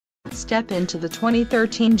step into the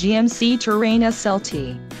 2013 GMC Terrain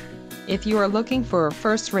SLT. If you are looking for a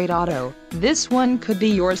first-rate auto, this one could be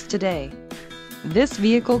yours today. This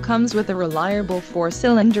vehicle comes with a reliable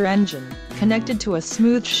 4-cylinder engine, connected to a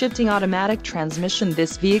smooth shifting automatic transmission.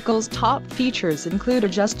 This vehicle's top features include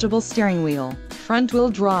adjustable steering wheel, front-wheel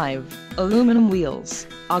drive, aluminum wheels,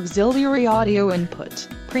 auxiliary audio input,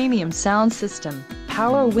 premium sound system,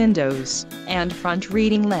 power windows, and front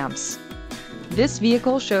reading lamps. This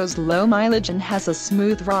vehicle shows low mileage and has a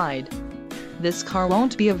smooth ride. This car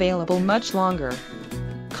won't be available much longer.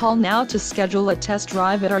 Call now to schedule a test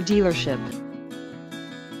drive at our dealership.